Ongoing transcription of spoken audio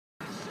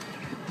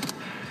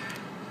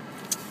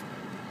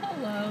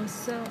Hello,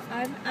 so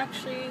I'm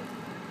actually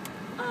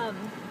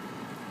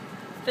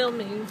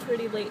filming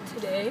pretty late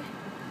today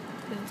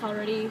because it's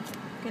already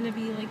gonna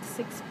be like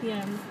 6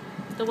 p.m.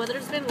 The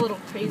weather's been a little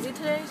crazy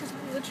today, to tell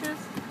you the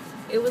truth.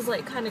 It was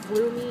like kind of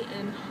gloomy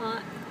and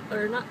hot,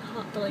 or not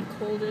hot, but like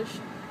coldish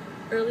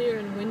earlier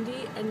and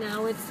windy, and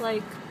now it's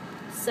like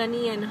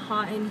sunny and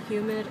hot and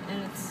humid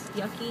and it's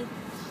yucky.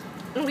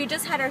 And we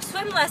just had our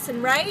swim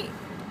lesson, right?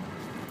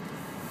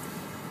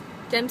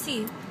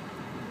 Dempsey,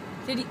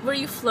 were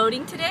you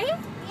floating today?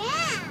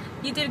 Yeah.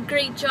 You did a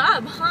great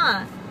job,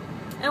 huh?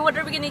 And what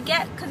are we gonna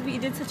get? Because we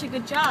did such a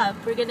good job.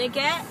 We're gonna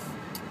get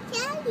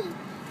Jelly.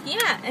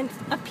 yeah, and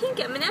a pink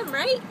M&M,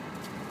 right?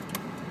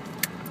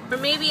 Or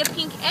maybe a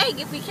pink egg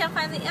if we can't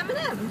find the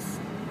M&Ms.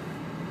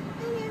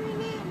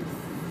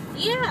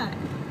 Yeah.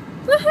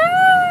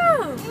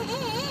 Woohoo!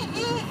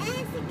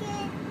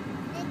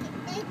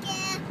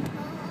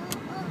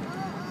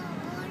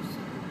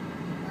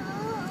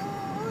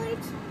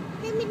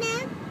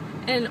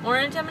 An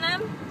orange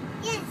M&M?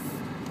 Yes.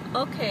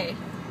 Okay.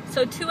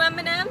 So 2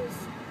 M&Ms?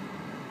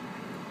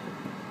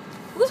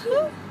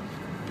 Woohoo!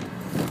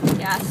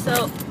 Yeah,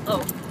 so,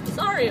 oh,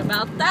 sorry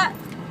about that.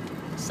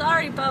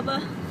 Sorry,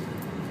 Bubba.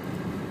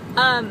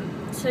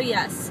 So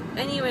yes.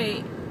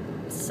 Anyway,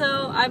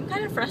 so I'm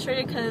kind of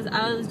frustrated because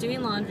I was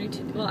doing laundry.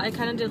 Well, I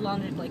kind of did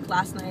laundry like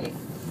last night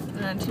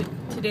and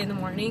today in the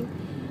morning.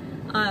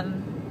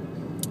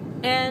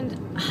 And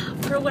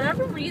for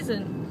whatever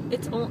reason,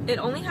 it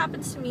only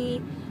happens to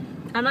me.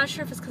 I'm not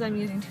sure if it's because I'm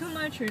using too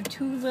much or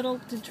too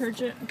little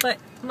detergent, but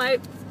my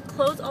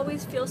clothes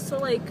always feel so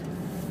like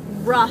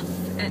rough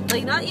and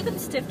like not even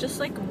stiff, just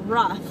like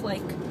rough,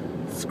 like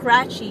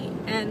scratchy,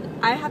 and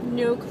I have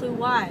no clue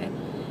why.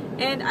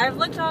 And I've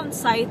looked on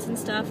sites and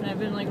stuff, and I've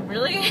been like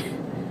really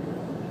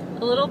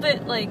a little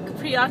bit like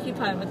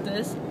preoccupied with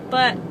this,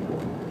 but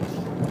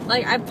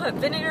like I put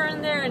vinegar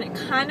in there and it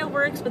kind of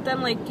works, but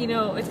then like, you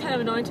know, it's kind of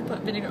annoying to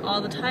put vinegar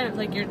all the time. It's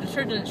like your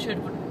detergent should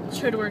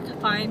work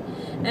fine.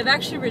 And I've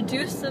actually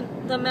reduced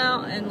the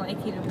amount and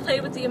like, you know,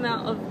 played with the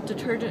amount of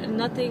detergent, and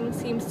nothing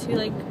seems to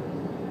like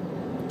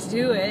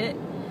do it.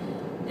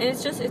 And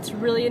it's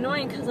really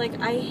annoying because like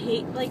I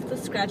hate like the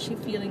scratchy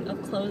feeling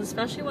of clothes,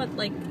 especially with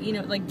like, you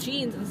know, like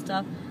jeans and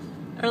stuff.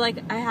 Or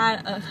like I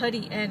had a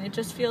hoodie and it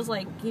just feels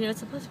like, you know, it's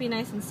supposed to be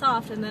nice and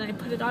soft, and then I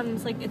put it on and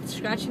it's like it's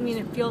scratching me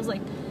and it feels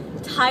like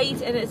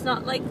tight, and it's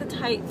not like the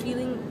tight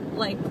feeling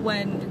like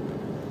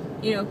when,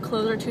 you know,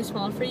 clothes are too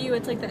small for you.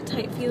 It's like that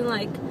tight feeling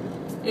like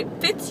it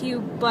fits you,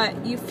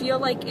 but you feel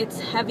like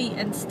it's heavy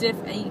and stiff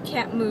and you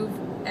can't move,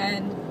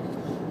 and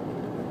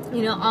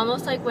you know,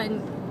 almost like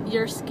when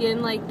your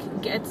skin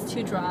like gets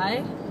too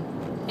dry.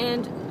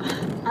 And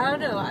I don't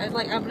know, I'm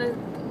gonna,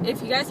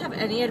 if you guys have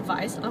any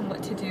advice on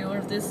what to do, or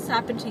if this has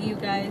happened to you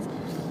guys,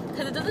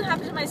 because it doesn't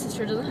happen to my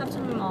sister, it doesn't happen to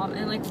my mom,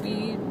 and like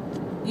we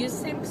use the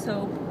same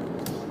soap,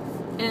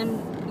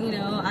 and you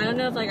know, I don't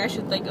know if like I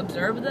should like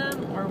observe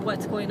them or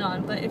what's going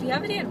on. But if you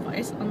have any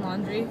advice on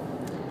laundry,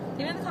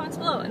 leave it in the comments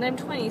below. And I'm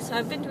 20, so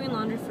I've been doing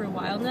laundry for a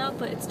while now,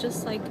 but it's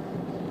just like,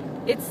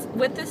 it's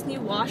with this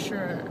new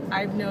washer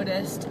I've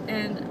noticed,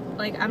 and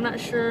like I'm not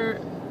sure,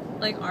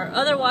 like our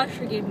other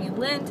washer gave me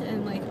lint,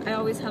 and like I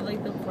always have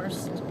like the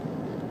worst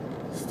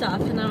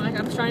stuff, and I'm like,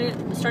 I'm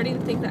starting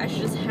to think that I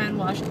should just hand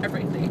wash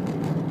everything,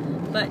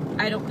 but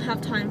I don't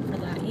have time for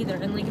that either.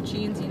 And like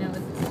jeans, you know,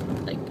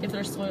 it's like if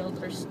they're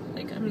soiled or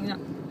like, I mean, not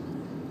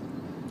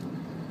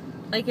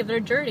like if they're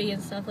dirty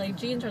and stuff, like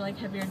jeans are like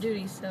heavier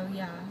duty, so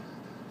yeah,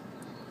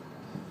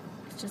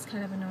 it's just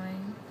kind of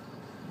annoying.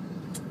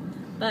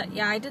 But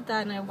yeah, I did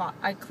that, and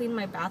I cleaned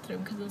my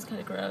bathroom because it was kind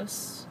of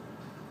gross.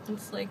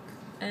 It's like,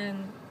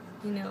 and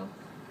you know,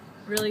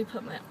 really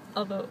put my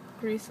elbow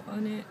grease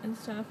on it and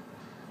stuff.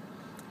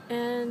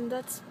 And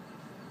that's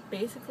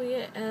basically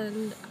it.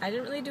 And I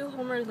didn't really do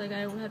homework like I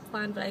had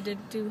planned, but I did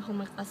do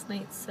homework last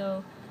night,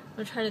 so I'm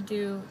gonna try to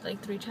do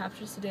like 3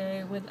 chapters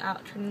today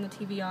without turning the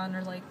TV on,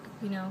 or like,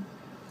 you know,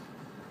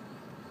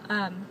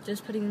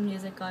 just putting the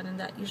music on, and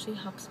that usually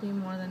helps me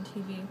more than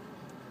TV.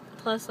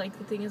 Plus, like,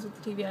 the thing is with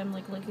the TV, I'm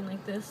like looking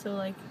like this, so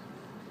like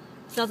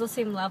it's not the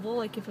same level.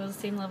 Like if it was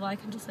the same level, I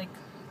can just like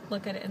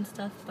look at it and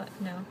stuff, but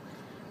no. I'm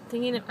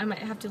thinking I might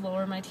have to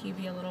lower my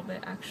TV a little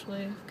bit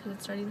actually, because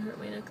it's starting to hurt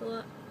my neck a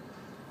lot.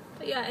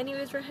 But yeah,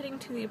 anyways, we're heading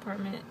to the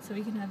apartment so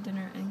we can have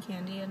dinner and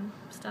candy and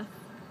stuff.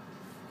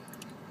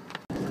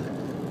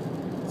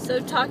 So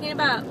talking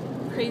about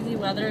crazy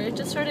weather, it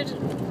just started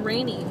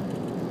raining.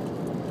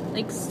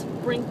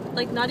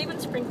 Like not even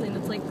sprinkling,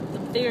 it's like the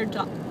bigger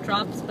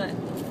drops, but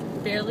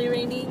barely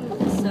raining.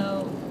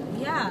 So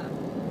yeah,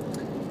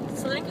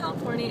 Southern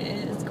California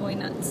is going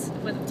nuts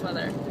with its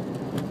weather.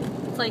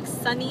 It's like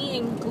sunny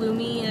and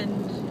gloomy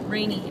and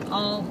rainy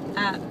all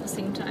at the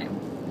same time.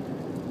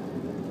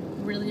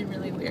 Really,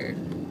 really weird.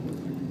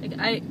 Like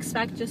I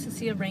expect just to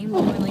see a rainbow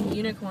and like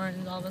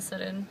unicorns all of a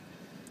sudden,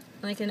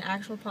 like an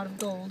actual pot of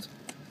gold.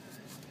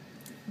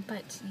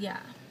 But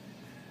yeah.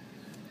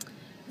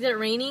 Is it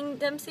raining,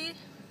 Dempsey?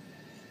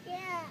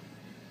 Yeah.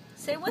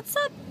 Say what's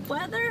up,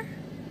 weather?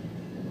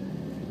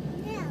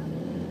 No.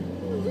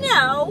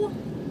 No.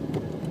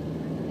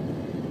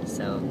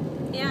 So,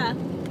 yeah.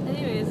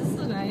 Anyways, this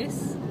is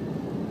nice.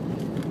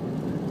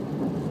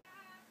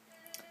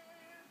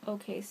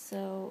 Okay,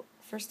 so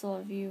first of all,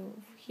 if you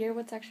hear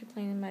what's actually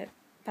playing in my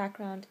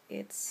background,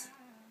 it's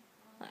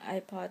my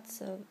iPod,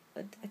 so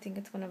I think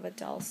it's one of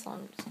Adele's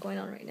songs going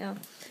on right now.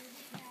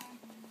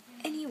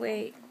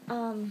 Anyway,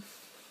 I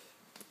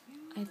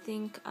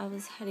think I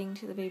was heading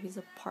to the baby's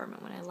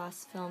apartment when I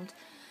last filmed.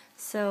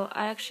 So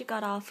I actually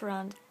got off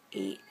around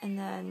 8, and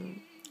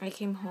then I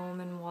came home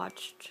and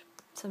watched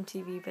some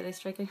TV, but I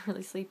started getting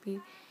really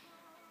sleepy.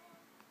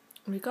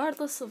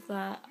 Regardless of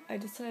that, I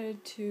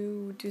decided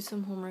to do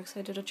some homework, so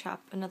I did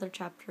another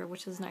chapter,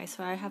 which is nice.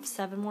 So I have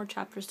 7 more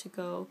chapters to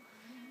go,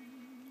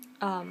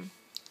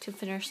 to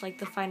finish, like,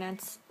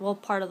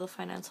 part of the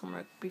finance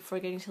homework before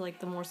getting to, like,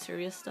 the more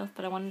serious stuff,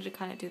 but I wanted to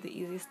kind of do the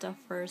easy stuff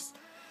first,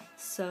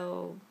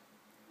 so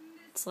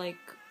it's like,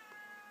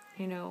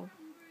 you know,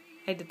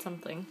 I did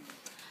something.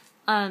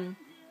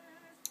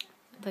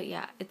 But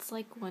yeah, it's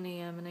like 1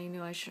 a.m. and I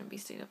know I shouldn't be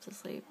staying up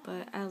this late,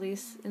 but at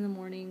least in the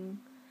morning,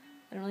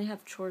 I don't really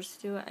have chores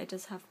to do. I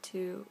just have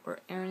to,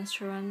 or errands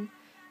to run,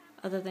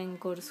 other than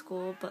go to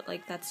school, but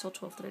like that's still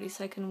 12:30,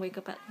 so I can wake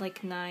up at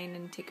like 9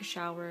 and take a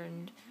shower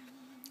and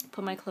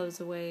put my clothes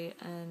away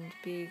and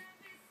be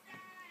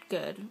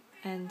good,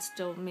 and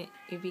still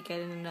maybe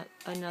get in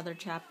another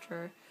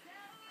chapter,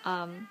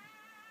 and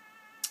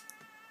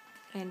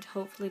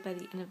hopefully by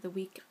the end of the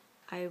week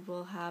I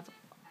will have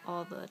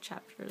all the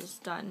chapters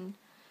done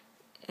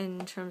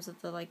in terms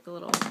of the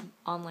little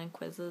online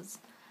quizzes,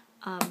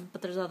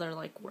 but there's other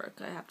like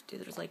work I have to do.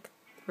 There's like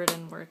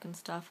written work and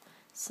stuff,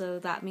 so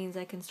that means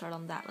I can start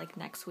on that like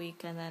next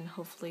week, and then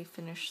hopefully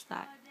finish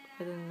that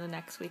within the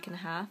next week and a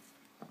half.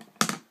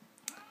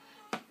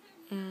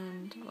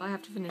 And I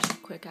have to finish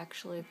it quick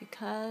actually,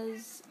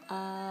 because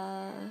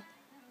I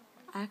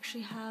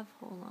actually have,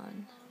 hold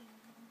on,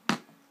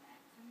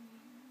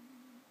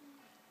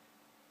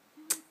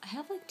 I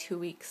have like 2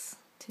 weeks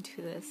to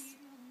do this,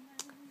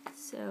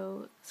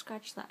 so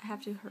scratch that. I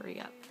have to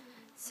hurry up,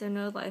 so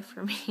no life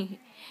for me.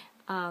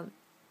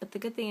 But the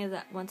good thing is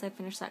that once I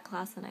finish that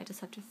class, then I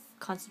just have to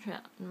concentrate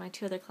on my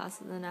 2 other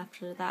classes, and then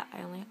after that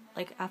I only,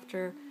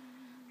 after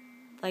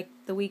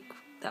the week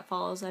that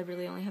follows, I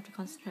really only have to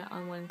concentrate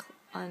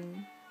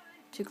on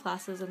 2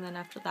 classes, and then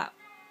after that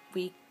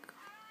week,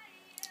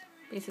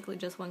 basically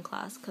just 1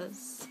 class,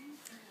 because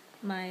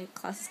my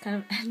classes kind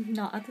of end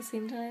not at the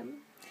same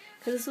time,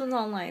 because this one's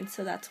online,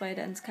 so that's why it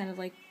ends kind of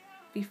like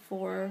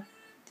before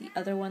the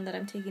other one that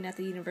I'm taking at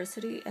the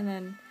university, and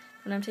then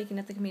when I'm taking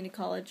at the community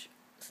college,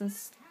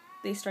 since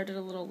they started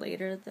a little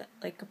later,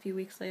 like a few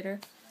weeks later,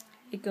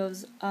 it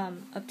goes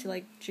up to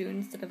like June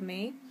instead of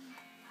May.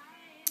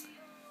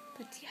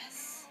 But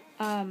yes,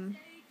 and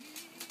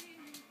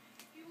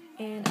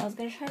I was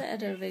gonna try to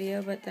edit a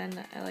video, but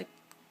then I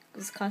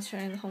was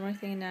concentrating on the homework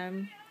thing, and now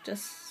I'm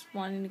just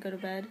wanting to go to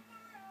bed.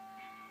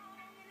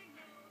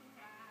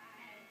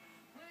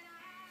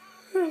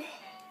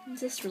 I'm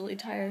just really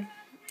tired,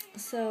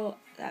 so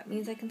that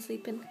means I can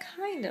sleep in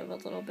kind of a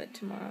little bit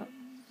tomorrow.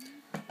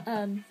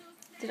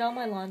 Did all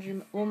my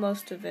laundry, well,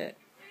 most of it,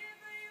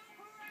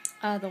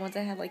 the ones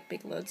I had like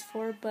big loads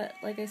for, but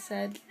like I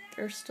said,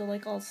 they're still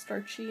like all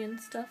starchy and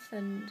stuff,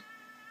 and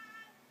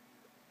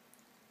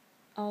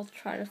I'll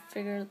try to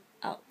figure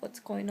out what's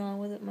going on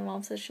with it. My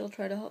mom says she'll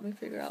try to help me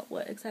figure out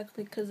what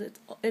exactly, because it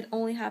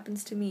only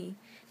happens to me.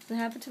 It doesn't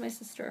happen to my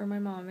sister or my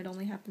mom, it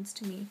only happens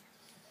to me.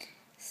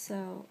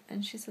 So,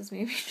 and she says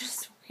maybe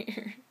just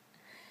weird.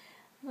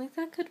 I'm like,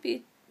 that could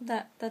be,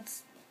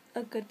 that's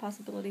a good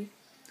possibility.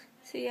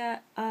 So yeah,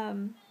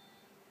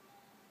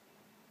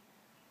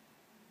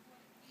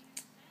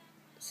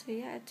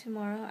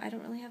 tomorrow I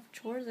don't really have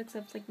chores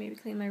except like maybe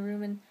clean my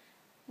room and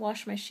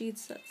wash my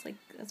sheets. That's like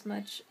as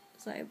much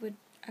as I would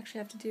actually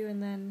have to do,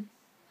 and then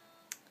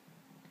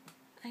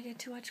I get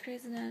to watch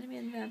Grey's Anatomy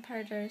and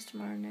Vampire Diaries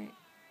tomorrow night.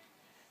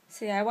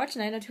 So yeah, I watched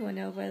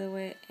 90210, by the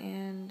way,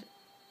 and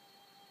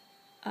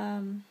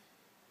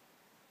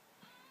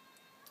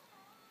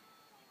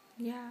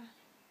yeah,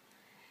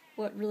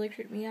 what really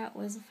creeped me out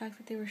was the fact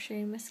that they were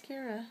sharing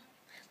mascara.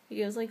 Like,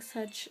 it was like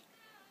such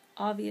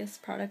obvious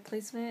product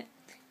placement,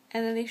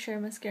 and then they share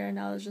mascara, and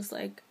I was just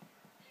like,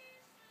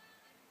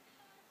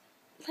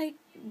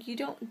 you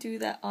don't do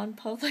that on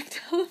public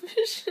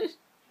television.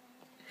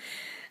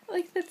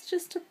 Like, that's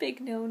just a big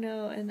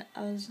no-no, and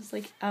I was just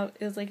like out.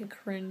 It was like a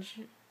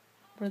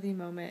cringe-worthy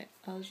moment.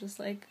 I was just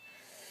like,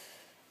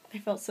 I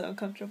felt so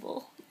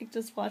uncomfortable, like,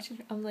 just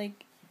watching. I'm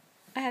like,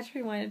 I had to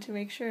rewind it to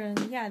make sure,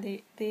 and yeah,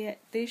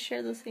 they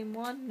share the same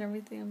wand and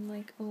everything. I'm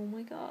like, oh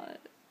my god.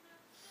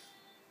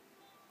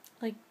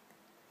 Like,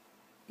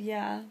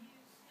 yeah.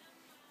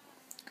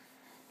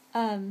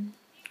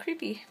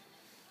 Creepy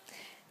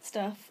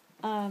stuff.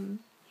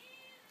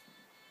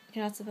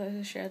 You're not supposed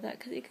to share that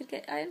because you could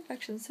get eye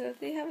infection. So if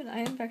they have an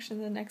eye infection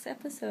in the next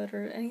episode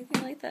or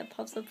anything like that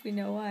pops up, we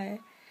know why.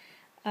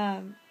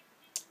 And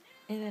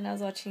then I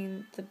was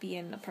watching the Bee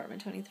in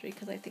Apartment 23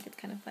 because I think it's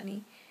kind of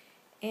funny.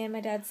 And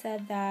my dad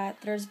said that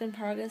there's been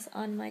progress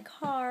on my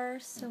car,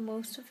 so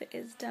most of it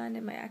is done.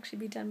 It might actually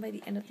be done by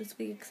the end of this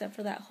week, except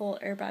for that whole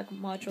airbag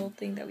module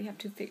thing that we have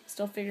to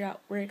still figure out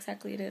where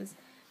exactly it is.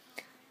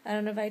 I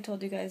don't know if I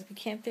told you guys, we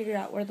can't figure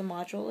out where the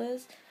module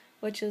is,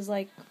 which is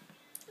like,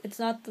 it's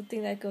not the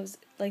thing that goes,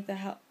 like,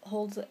 that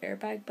holds the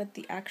airbag, but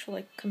the actual,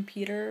 like,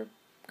 computer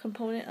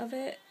component of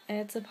it, and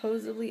it's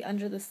supposedly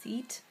under the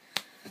seat,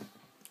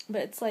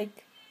 but it's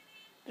like,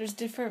 there's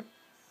different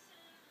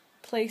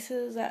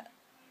places that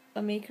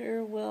a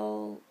maker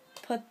will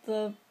put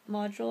the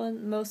module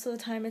in. Most of the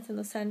time it's in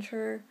the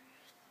center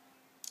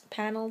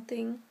panel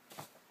thing,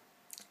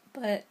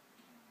 but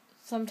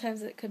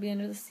sometimes it could be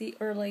under the seat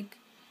or like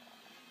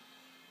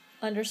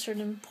under a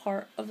certain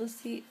part of the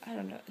seat. I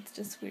don't know, it's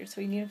just weird,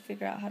 so we need to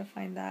figure out how to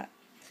find that.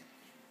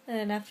 And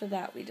then after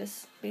that we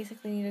just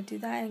basically need to do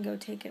that and go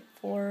take it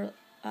for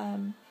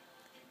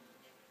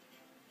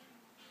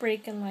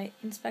brake and light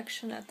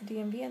inspection at the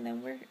DMV, and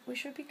then we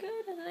should be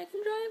good, and then I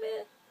can drive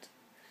it.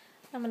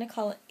 I'm gonna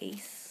call it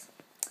Ace.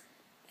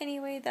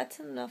 Anyway, that's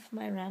enough of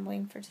my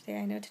rambling for today.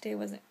 I know today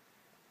wasn't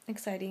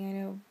exciting. I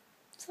know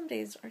some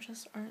days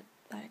aren't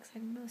that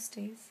exciting. Most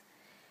days.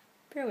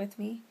 Bear with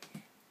me.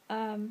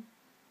 By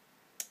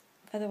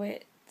the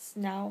way, it's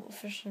now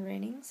officially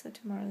raining, so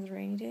tomorrow's a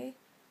rainy day.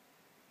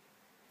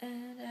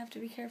 And I have to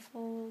be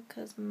careful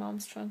because my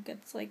mom's trunk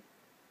gets like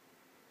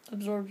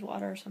absorbs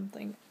water or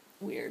something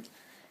weird.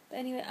 But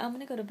anyway, I'm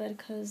gonna go to bed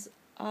because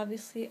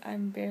obviously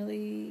I'm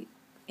barely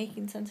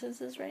making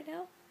sentences right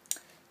now.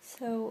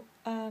 So,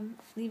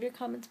 leave your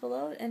comments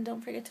below, and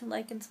don't forget to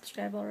like and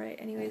subscribe, alright?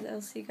 Anyways,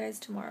 I'll see you guys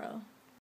tomorrow.